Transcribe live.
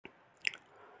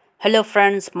Hello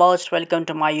friends, most welcome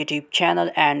to my YouTube channel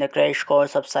and the crash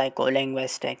course of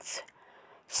psycholinguistics.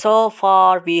 So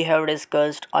far we have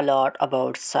discussed a lot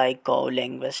about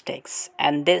psycholinguistics,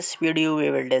 and this video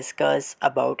we will discuss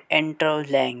about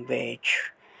interlanguage,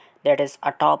 that is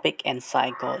a topic in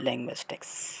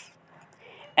psycholinguistics.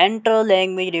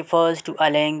 Interlanguage refers to a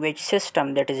language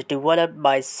system that is developed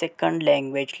by second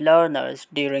language learners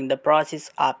during the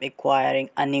process of acquiring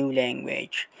a new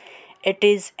language. It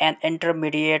is an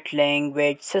intermediate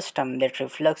language system that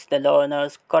reflects the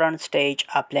learner's current stage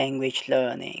of language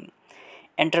learning.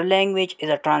 Interlanguage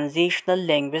is a transitional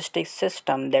linguistic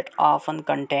system that often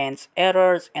contains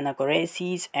errors,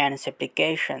 inaccuracies, and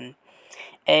supplication,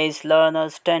 as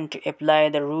learners tend to apply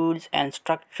the rules and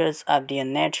structures of their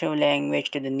native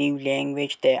language to the new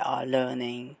language they are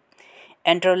learning.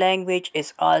 Interlanguage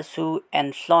is also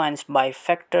influenced by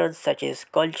factors such as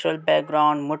cultural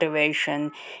background,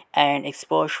 motivation, and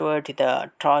exposure to the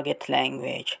target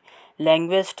language.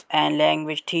 Linguists and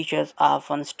language teachers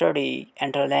often study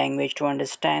interlanguage to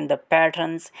understand the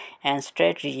patterns and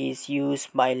strategies used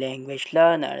by language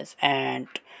learners and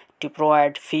to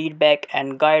provide feedback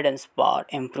and guidance for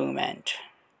improvement.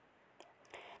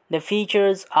 The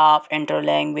features of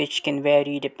interlanguage can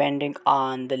vary depending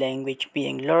on the language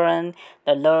being learned,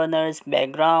 the learner's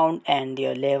background, and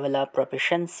their level of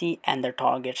proficiency and the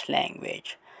target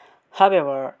language.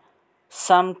 However,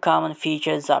 some common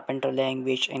features of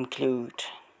interlanguage include: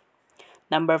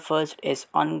 number first is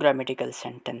ungrammatical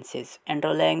sentences.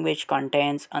 Interlanguage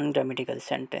contains ungrammatical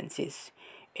sentences.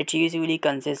 It usually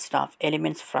consists of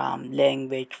elements from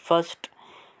language first,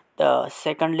 the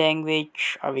second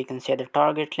language, or we can say the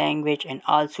target language, and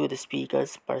also the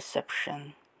speaker's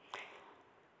perception.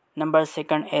 Number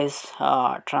second is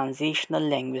transitional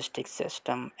linguistic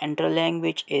system.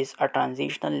 Interlanguage is a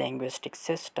transitional linguistic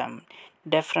system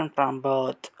different from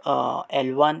both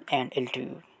L1 and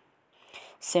L2.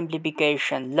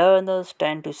 Simplification. Learners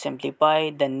tend to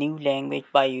simplify the new language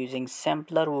by using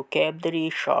simpler vocabulary,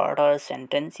 shorter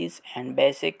sentences, and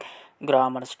basic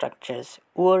grammar structures.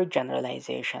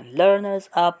 Overgeneralization. Learners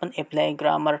often apply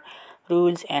grammar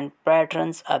rules and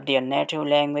patterns of their native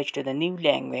language to the new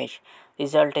language,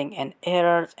 resulting in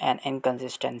errors and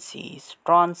inconsistencies.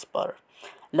 Transfer.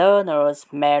 Learners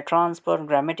may transfer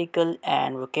grammatical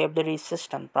and vocabulary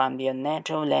systems from their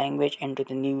native language into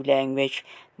the new language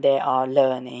they are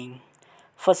learning.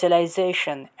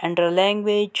 Fossilization.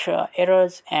 Interlanguage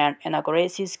errors and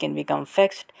inaccuracies can become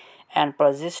fixed and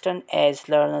persistent as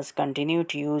learners continue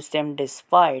to use them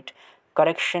despite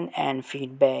correction and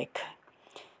feedback.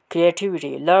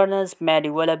 Creativity. Learners may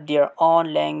develop their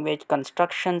own language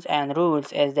constructions and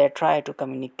rules as they try to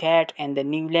communicate in the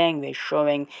new language,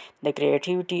 showing the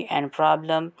creativity and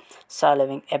problem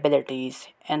solving abilities.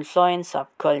 Influence of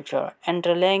culture.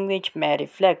 Interlanguage may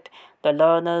reflect the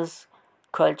learner's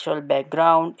cultural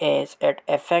background as it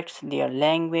affects their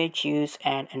language use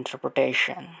and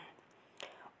interpretation.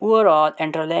 Overall,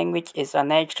 interlanguage is a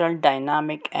natural,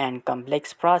 dynamic, and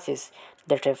complex process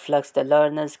that reflects the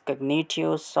learner's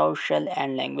cognitive, social,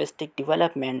 and linguistic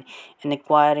development in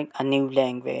acquiring a new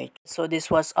language. So, this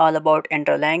was all about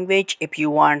interlanguage. If you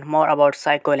want more about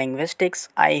psycholinguistics,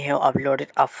 I have uploaded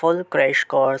a full crash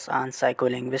course on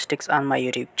psycholinguistics on my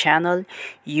YouTube channel.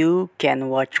 You can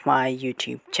watch my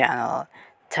YouTube channel.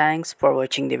 Thanks for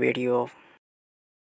watching the video.